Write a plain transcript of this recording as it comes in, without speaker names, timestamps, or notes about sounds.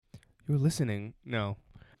You're listening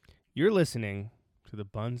to the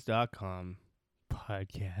Buns.com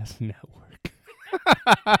podcast network.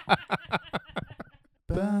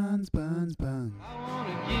 Buns, buns, buns. I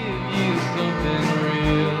wanna give you something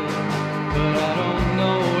real, but I don't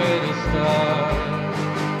know where to start.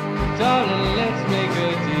 Darling, let's make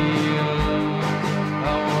a deal.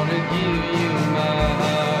 I wanna give you my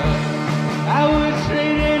heart. I would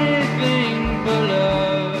trade anything for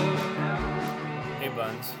love. Hey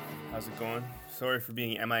Buns, how's it going? Sorry for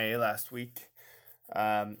being MIA last week.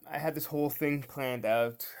 I had this whole thing planned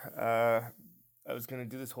out. I was going to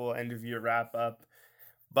do this whole end of year wrap up,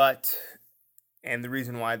 and the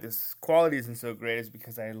reason why this quality isn't so great is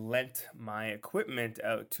because I lent my equipment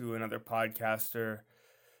out to another podcaster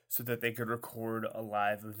so that they could record a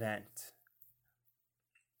live event.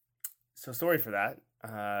 So sorry for that.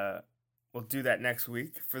 We'll do that next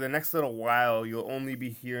week. For the next little while, you'll only be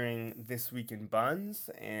hearing This Week in Buns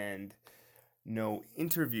and no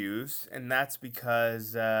interviews, and that's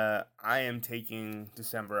because I am taking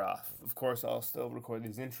December off. Of course, I'll still record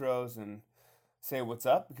these intros and say what's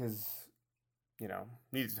up because,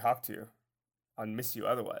 need to talk to you. I'll miss you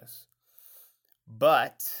otherwise.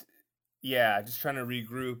 But, yeah, just trying to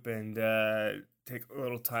regroup and take a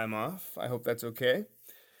little time off. I hope that's okay.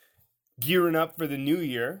 Gearing up for the new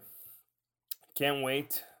year. Can't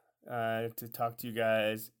wait to talk to you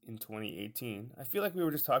guys in 2018. I feel like we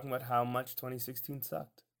were just talking about how much 2016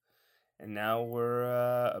 sucked. And now we're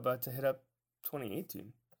about to hit up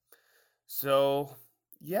 2018. So,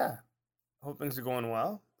 yeah. Hope things are going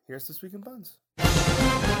well. Here's This Week in Buns.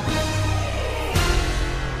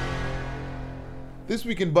 This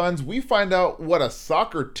week in Buns, we find out what a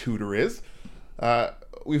soccer tutor is.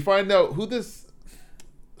 We find out who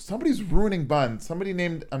somebody's ruining buns. Somebody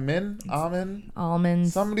named Amin.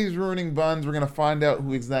 Almonds. Somebody's ruining buns. We're going to find out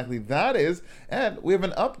who exactly that is. And we have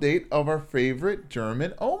an update of our favorite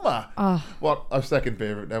German Oma. Well, our second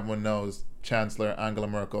favorite. Everyone knows Chancellor Angela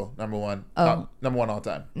Merkel. Number one. Number one all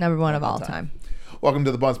time. Number one of all time. Welcome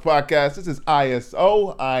to the Buns Podcast. This is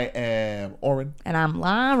ISO. I am Oren. And I'm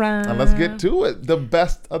Lara. And let's get to it. The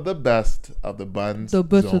best of the best of the Buns. The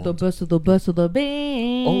best zone. of the best of the best of the best.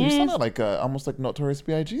 Oh, you sounded like almost like Notorious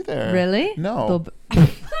B.I.G. there. Really? No. What?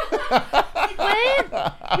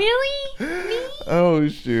 Really? Me? Oh,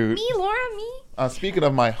 shoot. Me, Laura, me? Speaking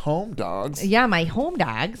of my home dogs. Yeah, my home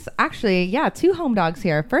dogs. Actually, yeah, two home dogs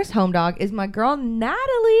here. First home dog is my girl,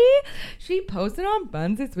 Natalie. She posted on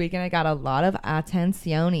Buns this week, and I got a lot of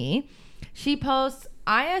attenzione. She posts,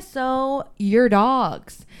 ISO your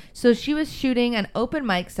dogs. So she was shooting an open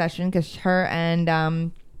mic session because her and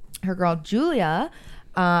her girl, Julia,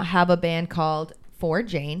 have a band called For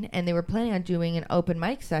Jane, and they were planning on doing an open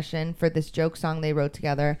mic session for this joke song they wrote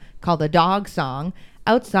together called The Dog Song,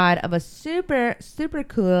 outside of a super, super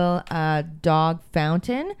cool dog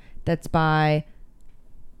fountain that's by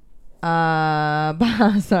that's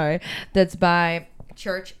by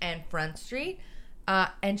Church and Front Street.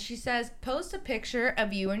 And she says, post a picture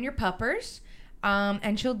of you and your puppers,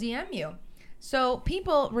 and she'll DM you. So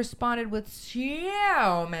people responded with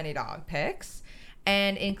so many dog pics.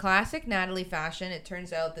 And in classic Natalie fashion, it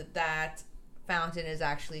turns out that fountain is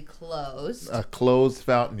actually closed. A closed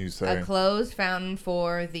fountain, you say? A closed fountain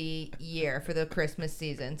for the year, for the Christmas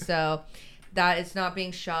season. So that it's not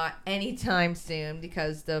being shot anytime soon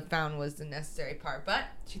because the fountain was the necessary part. But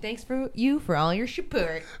she thanks you for all your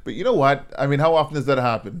support. But you know what? I mean, how often does that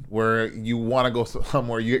happen? Where you want to go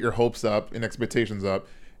somewhere, you get your hopes up and expectations up,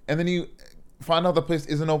 and then you find out the place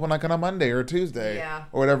isn't open like on a Monday or a Tuesday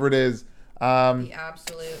or whatever it is. The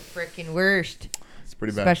absolute freaking worst. It's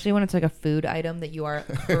pretty bad. Especially when it's like a food item that you are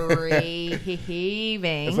craving.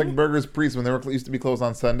 It's like Burger's Priest when they used to be closed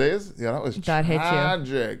on Sundays. Yeah, that was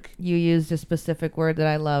tragic. You used a specific word that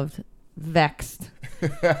I loved. Vexed.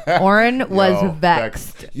 Oren was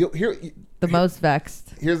vexed. Most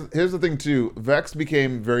vexed. Here's the thing too. Vexed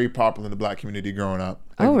became very popular in the black community growing up.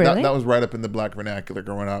 Oh, really? That was right up in the black vernacular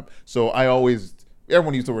growing up. So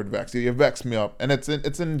everyone used the word vex. You vexed me up. And it's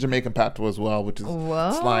in Jamaican patois as well, which is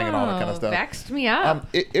slang and all that kind of stuff. Vexed me up.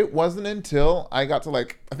 It wasn't until I got to I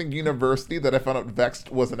think university that I found out vexed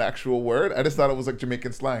was an actual word. I just thought it was like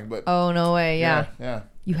Jamaican slang. But oh, no way. Yeah.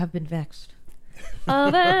 You have been vexed.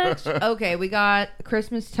 Vexed. Okay, we got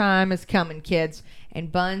Christmas time is coming, kids. And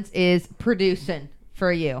Buns is producing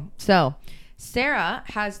for you. So Sarah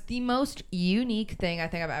has the most unique thing I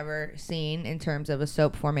think I've ever seen in terms of a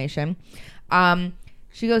soap formation.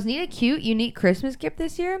 She goes, need a cute, unique Christmas gift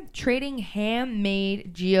this year? Trading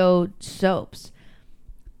handmade geode soaps.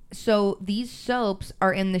 So these soaps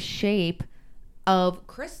are in the shape of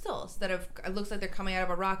crystals that have, it looks like they're coming out of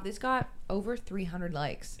a rock. This got over 300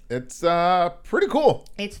 likes. It's pretty cool.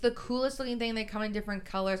 It's the coolest looking thing. They come in different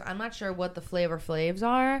colors. I'm not sure what the Flavor Flavs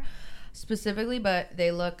are specifically, but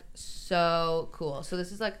they look so cool. So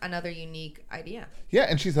this is like another unique idea. Yeah,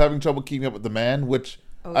 and she's having trouble keeping up with demand, which,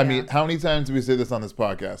 I mean, how many times do we say this on this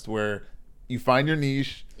podcast where you find your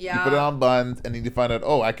niche, you put it on buns, and then you find out,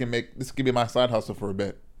 oh, I can make, this could be my side hustle for a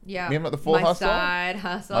bit. Yeah. Me and the full hustle? Side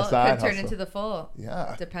hustle. My side could turn hustle. into the full.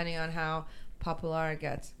 Yeah. Depending on how popular it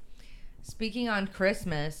gets. Speaking on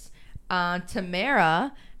Christmas,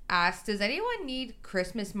 Tamara asked, does anyone need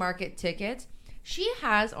Christmas market tickets? She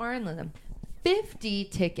has, or in them, 50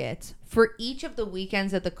 tickets for each of the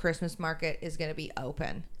weekends that the Christmas market is going to be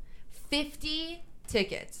open. 50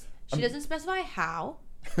 tickets. She doesn't specify how.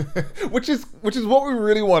 which is what we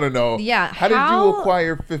really want to know. Yeah. How did you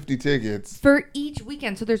acquire 50 tickets? For each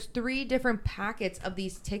weekend. So there's 3 different packets of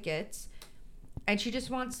these tickets. And she just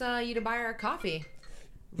wants you to buy her a coffee.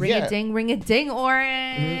 Ring a ding,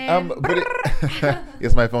 Orange.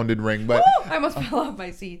 Yes, my phone did ring, but I almost fell off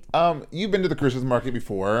my seat. You've been to the Christmas market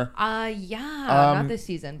before. Yeah, not this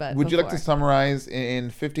season, but would you like to before. summarize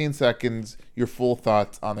in 15 seconds your full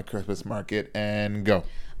thoughts on the Christmas market and go?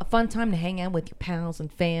 A fun time to hang out with your pals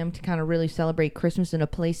and fam to kind of really celebrate Christmas in a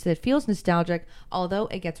place that feels nostalgic, although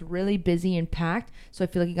it gets really busy and packed. So I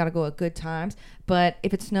feel like you got to go at good times. But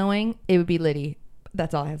if it's snowing, it would be litty.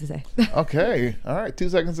 That's all I have to say. Okay. All right. 2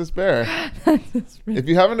 seconds to spare. If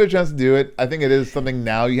you haven't had a chance to do it, I think it is something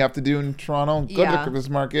now you have to do in Toronto. Go to the Christmas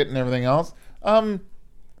market and everything else. Hella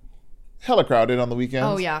crowded on the weekends.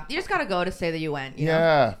 Oh, yeah. You just got to go to say that you went. You know?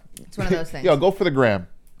 Yeah. It's one of those things. Yo, go for the gram.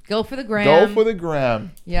 Go for the gram. Go for the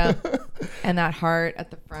gram. Yeah. And that heart at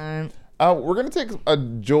the front. We're going to take a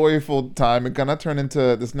joyful time and kind of turn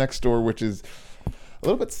into this next story, which is a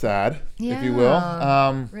little bit sad, if you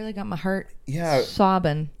will. Really got my heart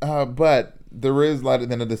sobbing. But there is light at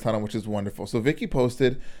the end of this tunnel, which is wonderful. So Vicky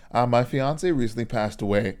posted, my fiance recently passed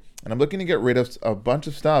away, and I'm looking to get rid of a bunch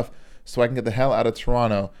of stuff so I can get the hell out of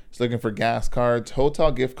Toronto. She's looking for gas cards,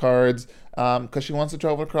 hotel gift cards, because she wants to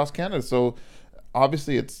travel across Canada. So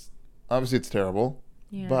obviously it's terrible,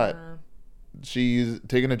 but she's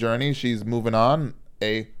taking a journey. She's moving on.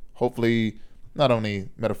 Hopefully not only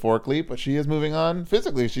metaphorically, but she is moving on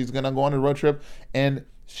physically. She's going to go on a road trip, and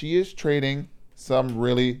she is trading some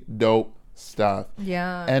really dope stuff.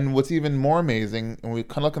 Yeah. And what's even more amazing, and we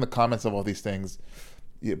kind of look in the comments of all these things,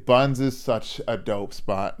 Buns is such a dope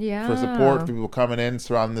spot for support, for people coming in,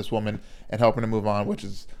 surrounding this woman, and helping her move on, which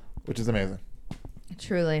is amazing.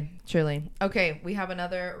 Truly. Okay, we have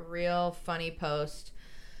another real funny post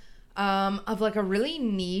of like a really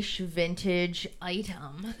niche vintage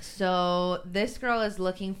item. So this girl is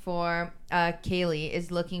looking for, Kaylee is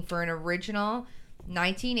looking for an original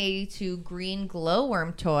 1982 green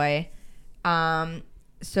glowworm toy.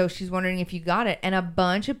 So she's wondering if you got it, and a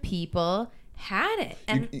bunch of people had it.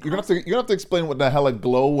 And you're gonna have to explain what the hell a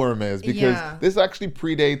glowworm is, because this actually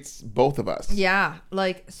predates both of us. Yeah,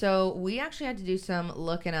 like, so we actually had to do some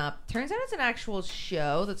looking up. Turns out it's an actual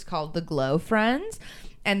show that's called The Glow Friends,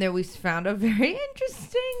 and there we found a very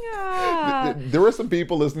interesting. There were some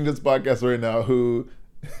people listening to this podcast right now who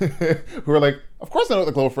are like, "Of course I know what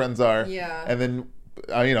the Glow Friends are." Yeah, and then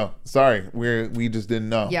sorry, we just didn't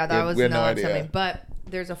know. Yeah, that was no idea. Something. But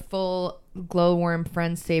there's a full Glowworm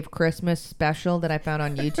Friends Save Christmas special that I found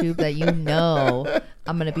on YouTube that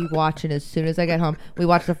I'm going to be watching as soon as I get home. We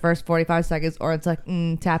watched the first 45 seconds, or it's like,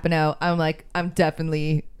 tapping out. I'm like, I'm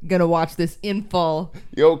definitely going to watch this in full.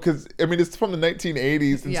 Yo, because, it's from the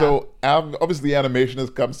 1980s, and so obviously animation has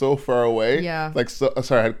come so far away. Yeah.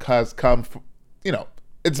 Has come,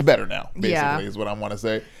 it's better now, basically, is what I want to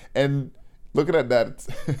say. And looking at that.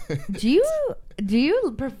 Do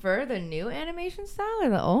you prefer the new animation style or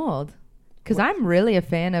the old? Because I'm really a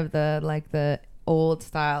fan of the old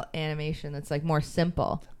style animation that's like more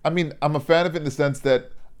simple. I'm a fan of it in the sense that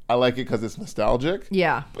I like it because it's nostalgic.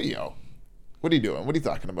 Yeah. But what are you doing? What are you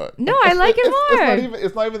talking about? No, I like it more.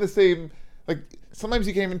 It's not even the same. Like, sometimes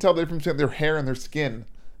you can't even tell the difference between their hair and their skin.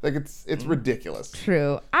 Like, it's ridiculous.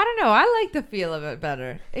 True. I don't know. I like the feel of it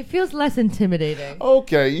better. It feels less intimidating.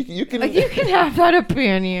 Okay, you can. Like, you can have that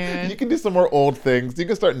opinion. You can do some more old things. You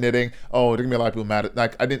can start knitting. Oh, there's gonna be a lot of people mad at.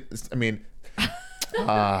 Like, how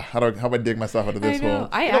do I dig myself out of this hole?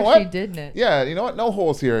 I actually did knit. Yeah, you know what? No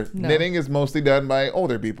holes here. No. Knitting is mostly done by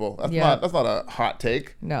older people. That's not a hot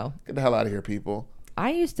take. No. Get the hell out of here, people.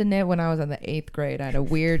 I used to knit when I was in the 8th grade. I had a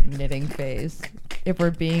weird knitting phase, if we're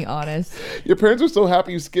being honest. Your parents were so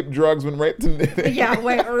happy you skipped drugs, went right to knitting. Yeah,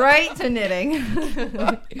 went right to knitting.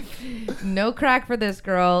 No crack for this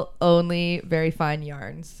girl, only very fine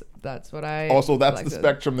yarns. That's what I. Also, that's the selected.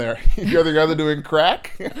 spectrum there. You're either doing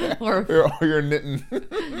crack Or- or you're knitting.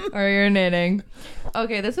 Or you're knitting.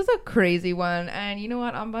 Okay, this is a crazy one, and you know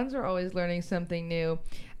what? On Buns, we're always learning something new.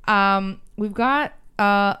 We've got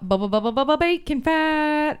bubble bacon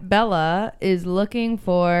fat. Bella is looking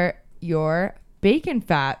for your bacon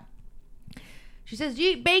fat. She says,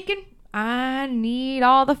 "You eat bacon? I need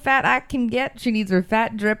all the fat I can get." She needs her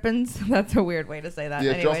fat drippings. That's a weird way to say that.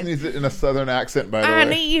 Yeah, she also Anyways. needs it in a southern accent, by the I way.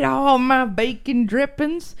 need all my bacon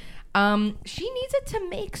drippings. She needs it to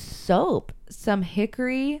make soap, some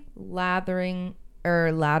hickory lathering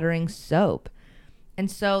soap. And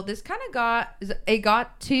so this kind of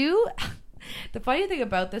got two. The funny thing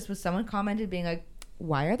about this was someone commented being like,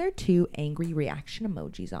 why are there 2 angry reaction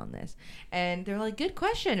emojis on this? And they're like, good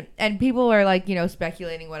question. And people are like,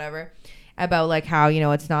 speculating whatever about like how,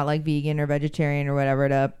 it's not like vegan or vegetarian or whatever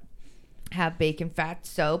to have bacon fat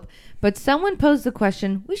soap. But someone posed the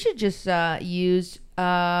question, we should just use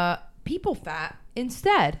people fat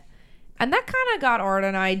instead. And that kind of got Art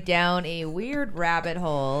and I down a weird rabbit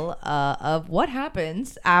hole of what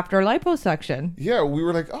happens after liposuction. Yeah, we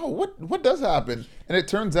were like, oh, what does happen? And it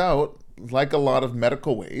turns out, like a lot of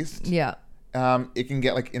medical waste, Yeah. it can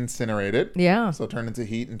get like incinerated. Yeah. So turn into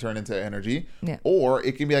heat and turn into energy. Yeah. Or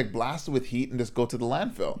it can be like blasted with heat and just go to the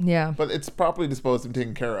landfill. Yeah. But it's properly disposed and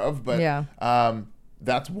taken care of. But Yeah.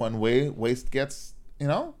 That's one way waste gets,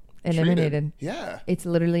 Eliminated. treated. Yeah. It's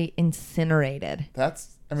literally incinerated.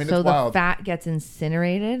 That's, So it's the wild. fat gets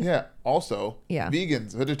incinerated. Yeah. Also, Yeah.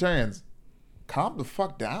 vegans, vegetarians, calm the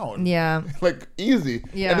fuck down. Yeah. Like easy.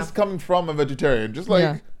 Yeah. And it's coming from a vegetarian. Just like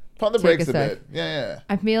Yeah. pump the Take brakes a a sec. bit. Yeah.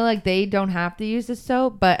 I feel like they don't have to use the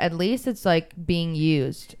soap, but at least it's like being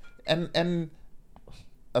used. And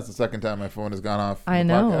that's the second time my phone has gone off. I the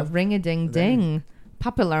know. podcast. Ring a ding ding.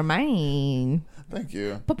 Popular mind. Thank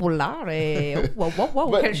you. Popolare. Whoa, whoa,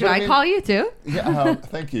 whoa. But- Should but I I mean- call you too? Yeah,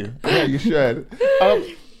 thank you. Yeah, you should.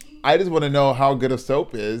 I just want to know how good a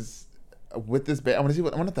soap is with this. I want to see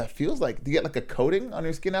what that feels like. Do you get like a coating on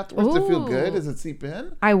your skin afterwards? Does it feel good? Ooh. Does it seep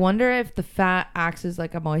in? I wonder if the fat acts as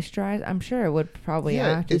like a moisturizer. I'm sure it would probably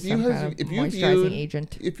act as some kind of moisturizing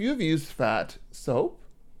agent. If you've used fat soap,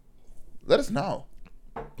 let us know.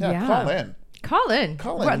 Yeah, Yeah. call in. Call in.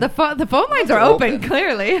 Call in. Well, the phone lines are are open, open.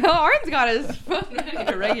 clearly. Arden's got his phone ready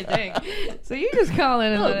to ring a ding. So you just call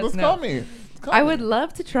in and let us Let's know. call me. Let's call I me. would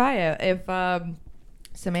love to try it if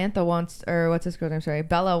Samantha wants, or what's this girl's name? Sorry,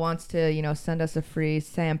 Bella wants to, send us a free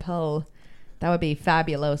sample. That would be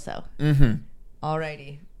fabuloso. Mm-hmm.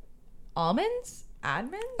 Alrighty. Almonds?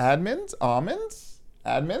 Admins?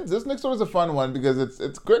 Admins. This next one is a fun one because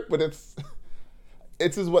it's quick, but it's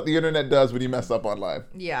is what the internet does when you mess up online.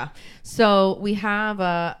 Yeah. So we have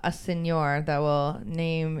a senor that will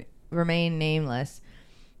remain nameless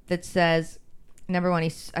that says, number one,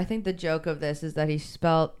 I think the joke of this is that he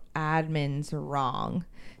spelled admins wrong.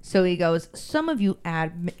 So he goes, some of you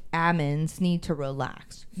admins need to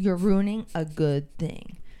relax. You're ruining a good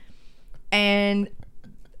thing. And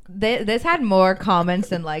this had more comments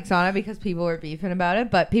than likes on it because people were beefing about it.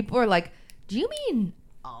 But people were like, do you mean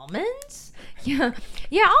almonds? Yeah,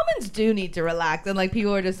 almonds do need to relax. And like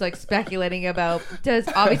people were just like speculating about,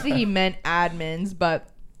 obviously he meant admins, but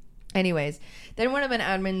anyways, then one of an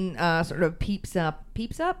admin sort of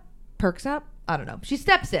perks up. I don't know. She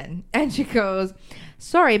steps in and she goes,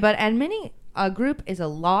 sorry, but admitting a group is a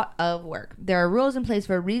lot of work. There are rules in place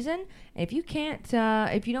for a reason. And if you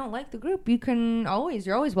don't like the group, you're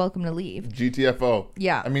always welcome to leave. GTFO.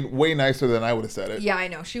 Yeah. I mean, way nicer than I would have said it. Yeah, I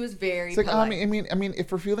know. She was very It's like, polite. I mean,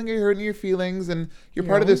 if we're feeling you're hurting your feelings and you're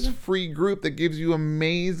part of this free group that gives you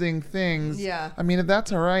amazing things. Yeah. I mean, if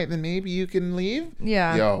that's all right, then maybe you can leave.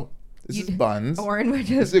 Yeah. Yo, this is Buns. Orange, which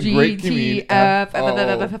This is is a great community.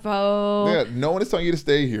 GTFO. Yeah, no one is telling you to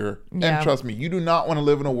stay here. Yeah. And trust me, you do not want to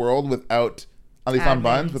live in a world without, at least on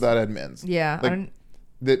Buns, Admins. without admins. Yeah. Like,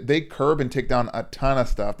 they curb and take down a ton of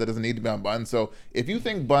stuff that doesn't need to be on Buns. So if you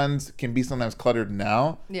think Buns can be sometimes cluttered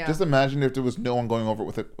now, Yeah. just imagine if there was no one going over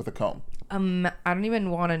it with a comb. I don't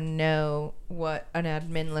even want to know what an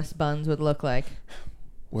adminless Buns would look like.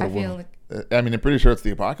 What a I feel world. like I mean, I'm pretty sure it's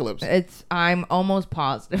the apocalypse. I'm almost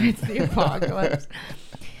positive it's the apocalypse.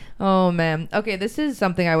 Oh man. Okay, this is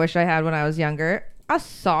something I wish I had when I was younger. A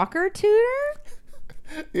soccer tutor?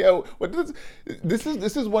 Yeah, what does this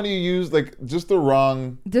is when you use like just the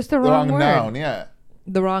wrong Just the wrong word. noun. Yeah.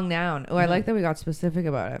 The wrong noun. Oh, I like that we got specific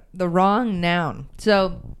about it. The wrong noun.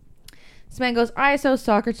 So this man goes, ISO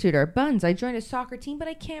soccer tutor. Buns, I joined a soccer team, but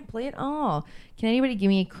I can't play at all. Can anybody give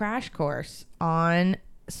me a crash course on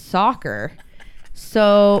soccer?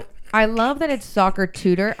 So I love that it's soccer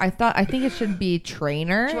tutor. I think it should be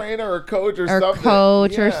trainer Trainer or coach or, or something.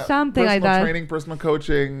 coach or Yeah. something like Personal that. training, personal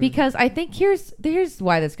coaching. Because I think here's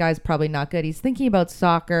why this guy's probably not good. He's thinking about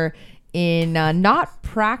soccer in not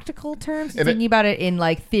practical terms. He's thinking about it in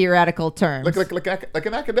like theoretical terms. like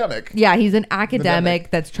an academic. Yeah, he's an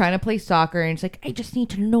academic that's trying to play soccer, and it's like, I just need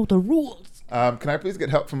to know the rules. Can I please get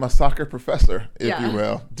help from a soccer professor, if Yeah. you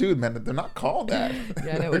will? Dude, man, they're not called that.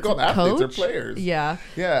 Yeah, no, they're it's called a athletes or coach. players. Yeah.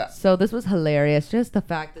 Yeah. So this was hilarious. Just the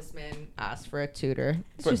fact this man asked for a tutor.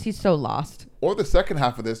 It's But- just he's so lost. Or the second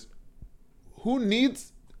half of this, who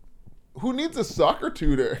needs a soccer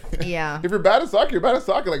tutor? Yeah. If you're bad at soccer, you're bad at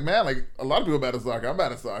soccer. Like, man, like a lot of people are bad at soccer. I'm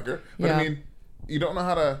bad at soccer. But Yeah. I mean, you don't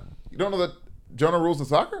know the general rules of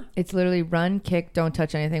soccer? It's literally run, kick, don't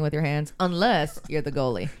touch anything with your hands unless you're the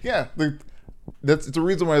goalie. Yeah. It's a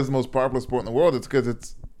reason why it's the most popular sport in the world. It's because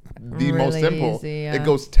it's the most Really simple. easy, yeah. It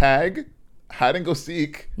goes tag, hide and go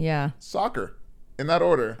seek, Yeah. soccer, in that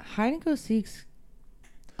order. Hide and go seek's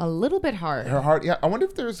a little bit hard. Her heart. Yeah, I wonder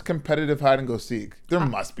if there's competitive hide and go seek. There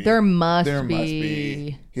must be. There must There be. must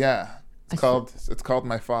be. Yeah, it's called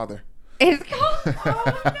My Father. It's called.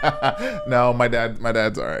 Oh, No, my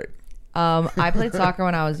dad's all right. I played soccer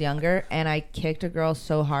when I was younger, and I kicked a girl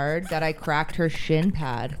so hard that I cracked her shin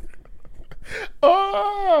pad.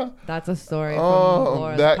 Oh, That's a story from oh,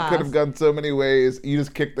 Laura's that past. could have gone so many ways. You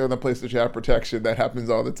just kicked her in the place that you have protection. That happens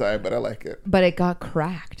all the time, but I like it. But it got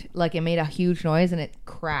cracked. Like, it made a huge noise, and it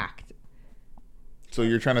cracked. So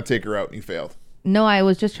you're trying to take her out and you failed. No, I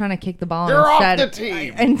was just trying to kick the ball. You're and off instead, the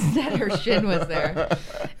team. Instead, her shin was there,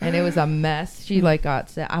 and it was a mess. She like got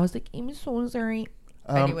sick. I was like, I'm so sorry.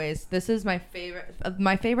 Anyways, this is my favorite.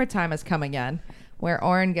 My favorite time has come again, where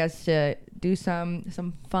Oren gets to do some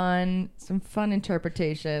fun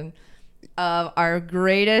interpretation of our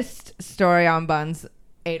greatest story on buns,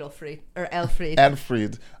 Elfried.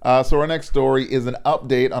 Elfried. So our next story is an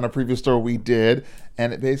update on a previous story we did,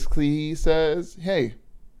 and it basically says, hey,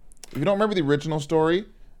 if you don't remember the original story,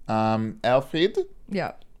 Elfried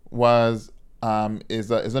Yeah,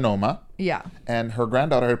 is an Oma, yeah, and her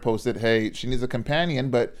granddaughter had posted, hey, she needs a companion,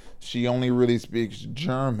 but she only really speaks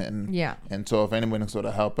German. Yeah. And so if anyone can sort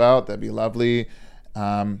of help out, that'd be lovely.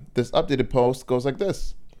 This updated post goes like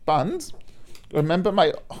this. Buns, remember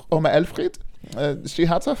my Oma Elfried? She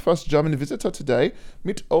had her first German visitor today.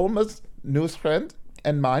 Meet Oma's newest friend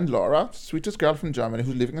and mine, Laura, sweetest girl from Germany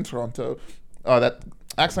who's living in Toronto. Oh, that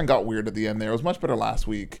accent got weird at the end there. It was much better last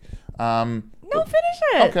week. No, finish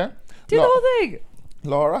it. Okay. Do the whole thing.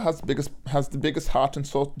 Laura has the biggest heart and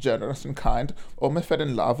so generous and kind. Oma fell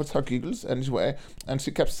in love with her giggles anyway, and she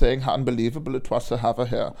kept saying how unbelievable it was to have her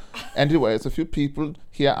here. Anyways, a few people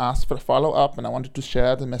here asked for a follow-up, and I wanted to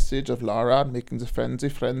share the message of Laura making the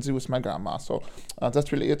frenzy with my grandma. So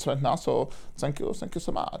that's really it right now. So thank you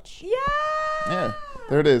so much. Yeah,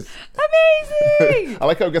 there it is. Amazing. I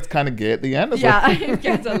like how it gets kind of gay at the end. It's Yeah, like- it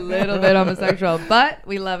gets a little bit homosexual, but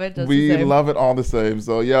we love it just the we same. love it all the same.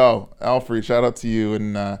 So yo, Alfred, shout out to you,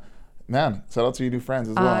 and man, shout out to your new friends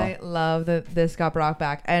as well. I love that this got brought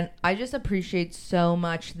back, and I just appreciate so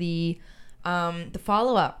much the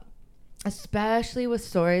follow up, especially with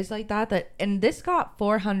stories like that. And this got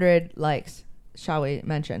 400 likes. Shall we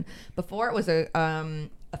mention? Before it was a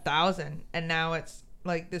 1,000, and now it's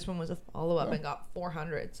like this one was a follow up and got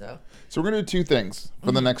 400. So we're gonna do two things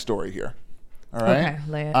for the next story here. All right. Okay,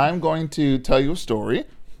 lay it. I'm going to tell you a story,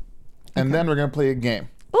 and then we're gonna play a game.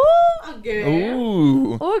 ooh, a game.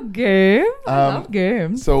 Ooh. A game. I love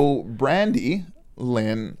games. So Brandy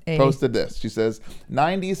Lynn Hey. posted this. She says,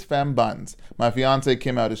 90s femme buns. My fiance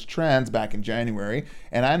came out as trans back in January,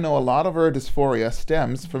 and I know a lot of her dysphoria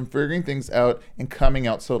stems from figuring things out and coming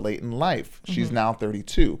out so late in life. She's now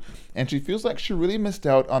 32, and she feels like she really missed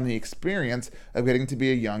out on the experience of getting to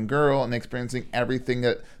be a young girl and experiencing everything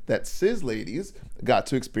that cis ladies got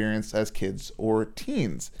to experience as kids or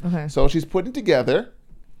teens. Okay. So she's putting together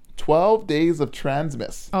 12 days of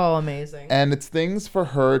transmiss. Oh, amazing. And it's things for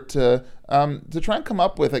her to try and come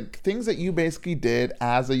up with, like things that you basically did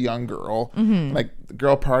as a young girl, like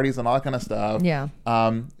girl parties and all that kind of stuff. Yeah.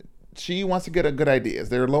 She wants to get a good ideas.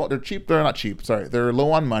 They're cheap. They're not cheap. Sorry, they're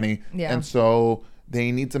low on money. Yeah. And so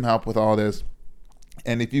they need some help with all this.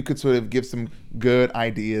 And if you could sort of give some good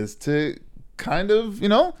ideas to kind of,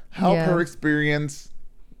 help Yeah. her experience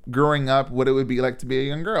growing up, what it would be like to be a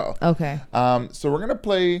young girl. Okay. So we're gonna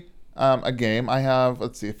play a game. I have, a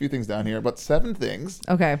few things down here, but 7 things.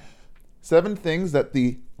 Okay. 7 things that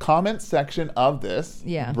the comment section of this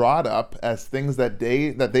Yeah. brought up as things that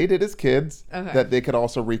they did as kids Okay. that they could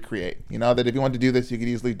also recreate. You know, that if you want to do this, you could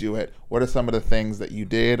easily do it. What are some of the things that you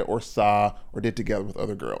did or saw or did together with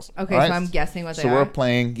other girls? Okay, All so I'm guessing what they So are. we're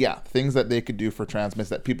playing, things that they could do for Transmiss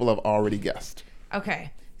that people have already guessed.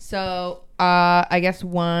 Okay. So I guess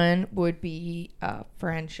one would be a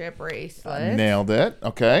friendship bracelet. Nailed it.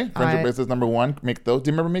 Okay. Friendship I- bracelets number one. Make those. Do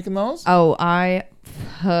you remember making those? Oh, I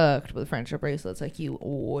hooked with friendship bracelets like you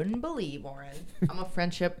wouldn't believe, Warren. I'm a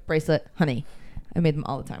friendship bracelet honey. I made them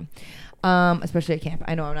all the time. Especially at camp.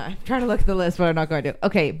 I know I'm not. I'm trying to look at the list, but I'm not going to.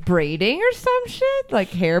 Okay, braiding or some shit? Like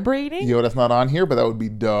hair braiding? Yo, that's not on here, but that would be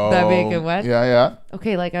dope. That'd be a good one. Yeah.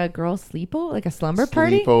 Okay, like a girl sleepover? Like a slumber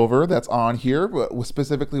party? Sleepover, that's on here. But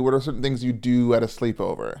specifically, what are certain things you do at a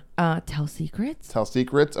sleepover? Tell secrets? Tell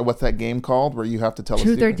secrets? Or what's that game called where you have to tell a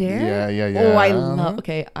Truth or secret? Dare? Yeah. Oh, I love.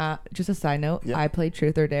 Okay, just a side note. Yeah. I play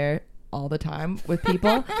Truth or Dare all the time with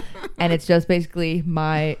people, and it's just basically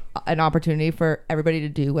an opportunity for everybody to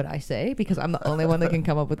do what I say because I'm the only one that can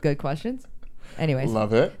come up with good questions. Anyways,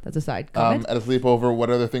 Love it. that's a side comment. At a sleepover, what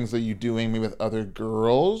other things are you doing maybe with other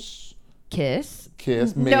girls? Kiss,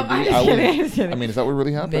 Kiss, maybe. No, I'm just kidding, I'm just kidding. I mean, is that what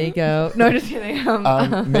really happened? makeup. No, just kidding.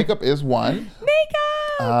 Makeup is one.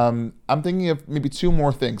 Makeup. I'm thinking of maybe two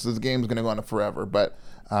more things. This game's going to go on forever, but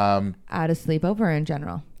At a sleepover in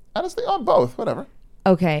general. honestly, on both, whatever.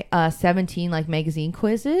 Okay, 17 like magazine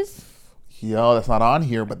quizzes. Yo, that's not on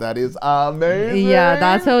here, but that is amazing. Yeah,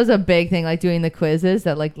 that's always a big thing, like doing the quizzes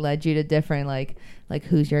that like led you to different like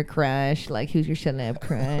who's your crush, like who's your celeb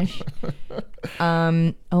crush.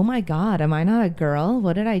 Oh my god, am I not a girl?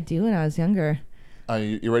 What did I do when I was younger? Are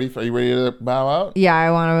you ready? Are you ready to bow out? Yeah,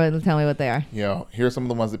 I want to tell me what they are. Yo, here's some of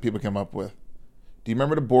the ones that people came up with. Do you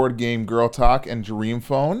remember the board game Girl Talk and Dream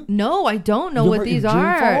Phone? No, I don't know You what remember these your Dream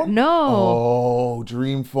are. Phone? No. Oh,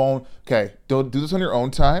 Dream Phone. Okay, don't do this on your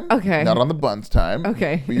own time. Okay. Not on the Buns time.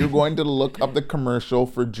 Okay. But you're going to look up the commercial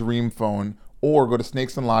for Dream Phone or go to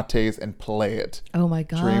Snakes and Lattes and play it. Oh my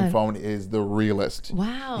god. Dream Phone is the realest.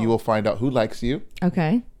 Wow. You will find out who likes you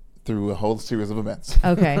Okay. through a whole series of events.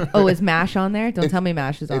 Okay. Oh, is MASH on there? Don't It's- tell me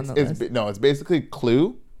MASH is on the list. No, it's basically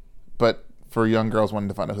Clue, but for young girls wanting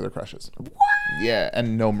to find out who their crush is. What? Yeah,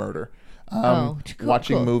 and no murder. Cool,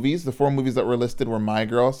 Watching cool. movies. The 4 movies that were listed were My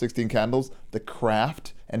Girl, 16 Candles, The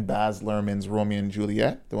Craft, and Baz Luhrmann's Romeo and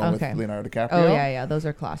Juliet, the one Okay. with Leonardo DiCaprio. Oh yeah, those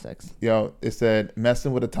are classics. Yo, it said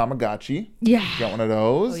Messing with a Tamagotchi. Yeah. Got one of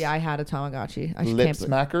those. Oh yeah, I had a Tamagotchi. I just Lip can't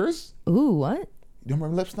believe. Smackers. Ooh, what? You don't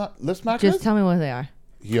remember Lip Smackers? Just tell me what they are.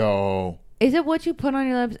 Yo, Is it what you put on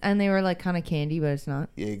your lips and they were like kind of candy, but it's not?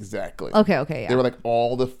 exactly. Okay, yeah. They were like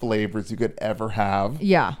all the flavors you could ever have.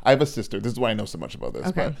 Yeah. I have a sister. This is why I know so much about this.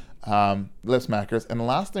 Okay. But lip smackers. And the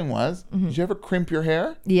last thing was, did you ever crimp your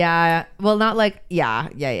hair? Yeah. Well, not like,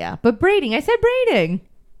 yeah. But braiding. I said braiding.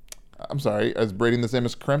 I'm sorry. Is braiding the same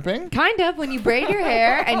as crimping? Kind of when you braid your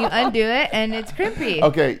hair and you undo it and it's crimpy.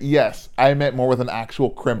 Okay, yes. I meant more with an actual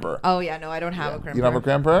crimper. Oh, yeah. No, I don't have a crimper. You don't have a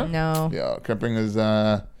crimper? No. Yeah, crimping is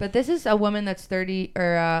But this is a woman that's 30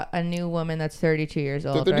 or a new woman that's 32 years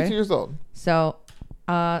old, 32 right? years old. So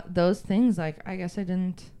those things, like, I guess I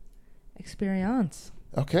didn't experience.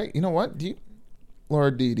 Okay, you know what?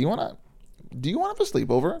 Laura D, do you want to have a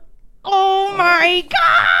sleepover? Oh my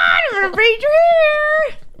God! I'm gonna braid your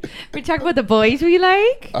hair. We talk about the boys we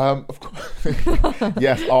like. Of course.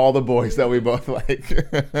 Yes, all the boys that we both like.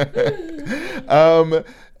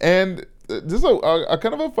 And this is a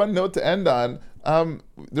kind of a fun note to end on.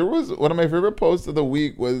 There was one of my favorite posts of the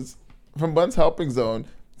week was from Bun's Helping Zone.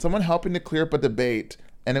 Someone helping to clear up a debate,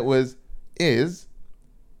 and it was, is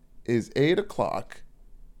 8 o'clock,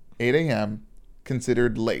 8 a.m.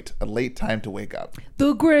 considered late, a late time to wake up?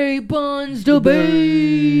 The Grey Buns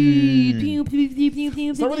debate.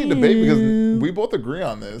 It's not really a debate because we both agree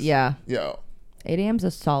on this. Yeah. Yo, 8 a.m.'s a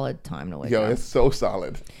solid time to wake yo, up. it's so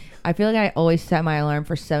solid. I feel like I always set my alarm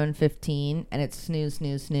for 7:15 and it's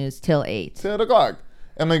snooze till 8. It's 8 o'clock.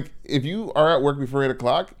 And like, if you are at work before 8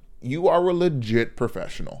 o'clock, you are a legit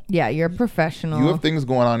professional. Yeah, you're a professional. You have things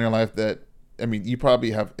going on in your life that, I mean, you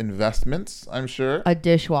probably have investments, I'm sure. A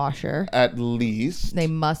dishwasher. At least. They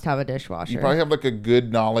must have a dishwasher. You probably have like a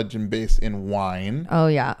good knowledge and base in wine. Oh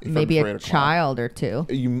yeah, If I'm maybe afraid a of clock. child or two.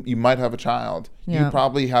 You might have a child. Yeah. You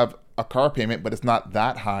probably have a car payment, but it's not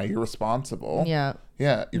that high. You're responsible. Yeah,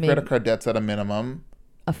 Yeah. Your Maybe. credit card debt's at a minimum.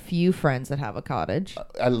 a few friends that have a cottage.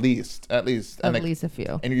 At least. At like, least a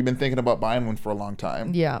few. And you've been thinking about buying one for a long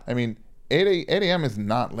time. Yeah. I mean, 8 a.m. is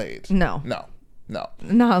not late. No. No.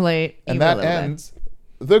 Not late. And even a that little bit. ends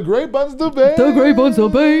the Grey Buns debate. The Grey Buns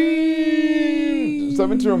debate.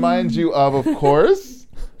 Something to remind you of course,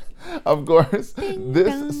 Of course,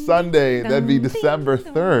 this Sunday, that'd be December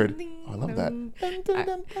 3rd. Oh, I love that.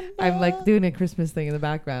 I'm like doing a Christmas thing in the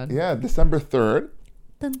background. Yeah, December 3rd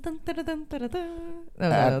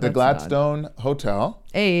At at the Gladstone Hotel.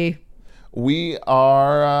 Hey. We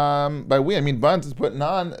are, by we, I mean Buns is putting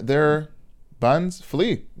on their Buns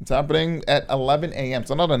Flea. It's happening at 11 a.m.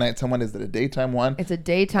 So not a nighttime one, is it a daytime one? It's a And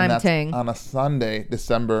daytime that's thing. on a Sunday,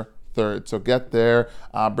 December 3rd. So get there,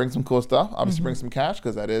 bring some cool stuff. Obviously, bring some cash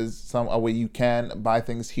because that is a way you can buy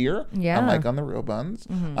things here. Yeah. Unlike on the Real Buns.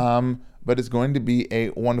 But it's going to be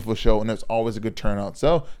a wonderful show, and there's always a good turnout.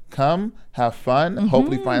 So come, have fun,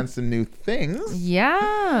 hopefully find some new things.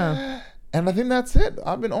 Yeah. And I think that's it.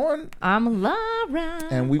 I've been Oren, I'm Laura.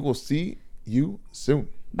 and we will see you soon.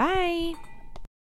 Bye.